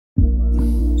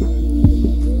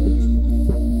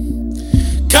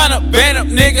Kinda band up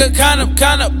nigga, kinda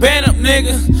band up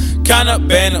nigga. Kinda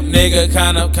band up nigga,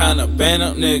 kinda band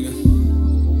up nigga.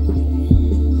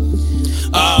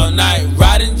 All night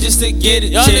riding just to get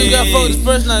it. Y'all niggas got focused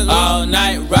first night, man. All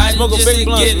night riding Smoke a just big to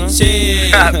blunt, get man. it.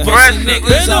 Check. Pussy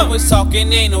niggas always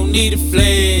talking, ain't no need to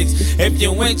flex. If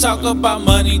you ain't talk about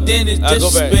money, then it's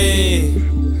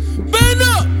disrespect. Band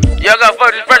up. Y'all got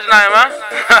focused first night, man.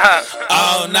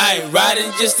 All night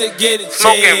riding just to get it.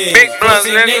 Smoking big blunts,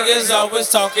 Pussy niggas always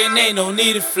talking, ain't no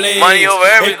need to flex. Money over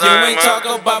everything, if you ain't man. talk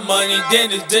about money, then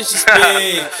it's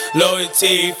disrespect.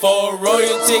 Loyalty for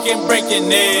royalty can break your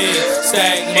neck.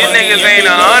 Stack money, niggas ain't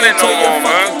 100 no more,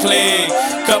 man.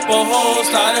 Couple hoes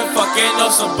started fucking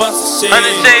on some bust of shit. 100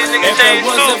 shades, nigga, If it shades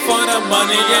wasn't too. for the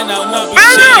money, then I won't be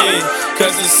Band up. shit.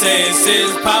 Cause it says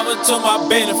it's power to my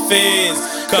benefits.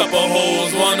 Couple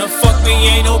hoes wanna fuck me,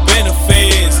 ain't no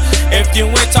benefits. If you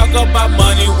ain't talk about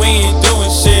money, we ain't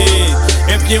doing shit.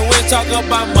 If you ain't talk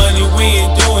about money, we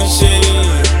ain't doing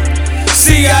shit.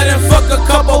 See, I done fuck a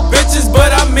couple bitches,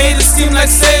 but I made it seem like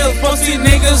sales. Pussy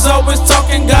niggas always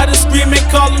talking, gotta scream and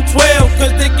call them 12.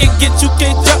 Cause they can get you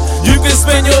kicked up, you can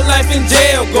spend your life in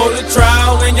jail. Go to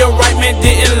trial and your right man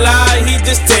didn't lie, he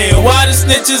just tell. Why the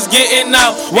snitches getting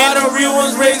out? Why the real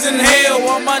ones raising hell?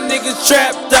 Why my niggas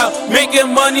trapped out,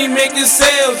 making money, making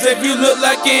sales? If you look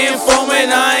like an informant,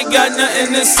 I ain't got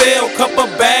nothing to sell. Couple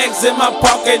bags in my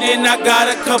pocket and I got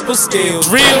a couple skills.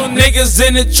 Real niggas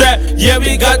in the trap, yeah,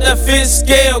 we got the fifth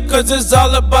scale. Cause it's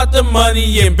all about the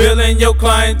money and billing your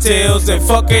clientels and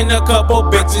fucking a couple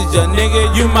bitches. Ya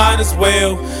nigga, you might as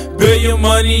well build your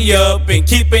money up and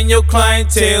keeping your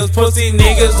clientels. Pussy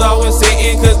niggas always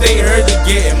hating cause they heard you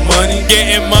getting money.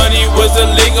 Getting money was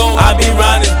illegal, I be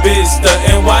round this bitch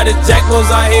stuntin'. Why the jack was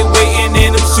out here waiting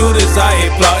and them shooters out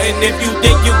here plotting. If you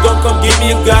think you gon' come get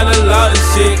me, you got a lot of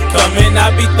shit coming. I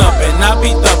be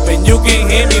thumping, you can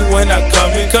hear me when I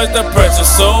comin'. Cause the pressure's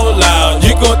so loud,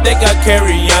 you gon' think I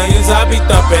carry youngins. I be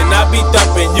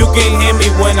thumping, you can hear me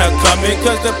when I comin'.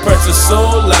 Cause the pressure's so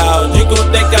loud, you gon'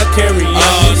 think I carry youngins.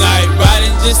 All night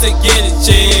riding just to get a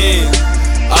check.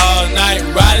 All night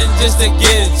riding just to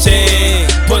get a check.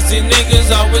 Pussy niggas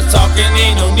always talking,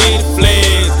 ain't no need to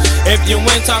flex. If you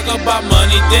ain't talk about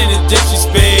money, then it's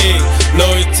disrespect.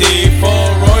 Loyalty for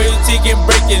royalty can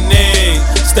break your neck.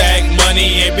 Stack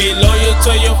money and be loyal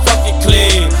to your fucking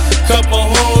clique. Couple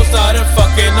hoes started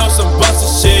fucking on some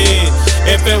busted shit.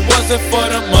 If it wasn't for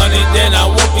the money, then I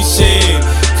won't be shit.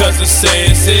 Cause it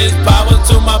says it's power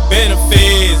to my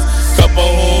benefits. Couple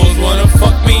hoes wanna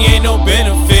fuck me, ain't no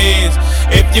benefits.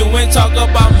 If you ain't talk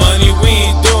about money, we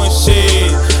ain't doing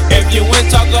shit. If you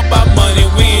ain't talk about money,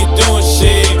 we ain't doing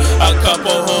shit. A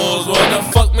couple hoes wanna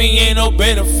fuck me, ain't no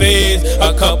benefits.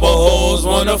 A couple hoes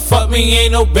wanna fuck me,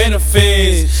 ain't no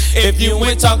benefits. If you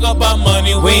ain't talk about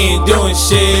money, we ain't doing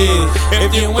shit.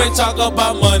 If you ain't talk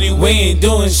about money, we ain't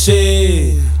doing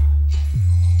shit.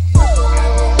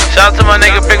 Shout out to my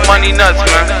nigga Big Money Nuts,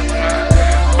 man.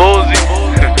 Boozy,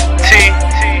 T,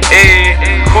 A,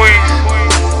 Queez.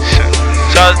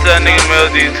 Shout out to that nigga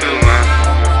Melody too, man.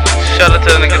 Shout out to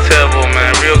that nigga Terrible,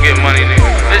 man. Real get money, nigga.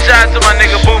 Shout out to my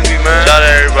nigga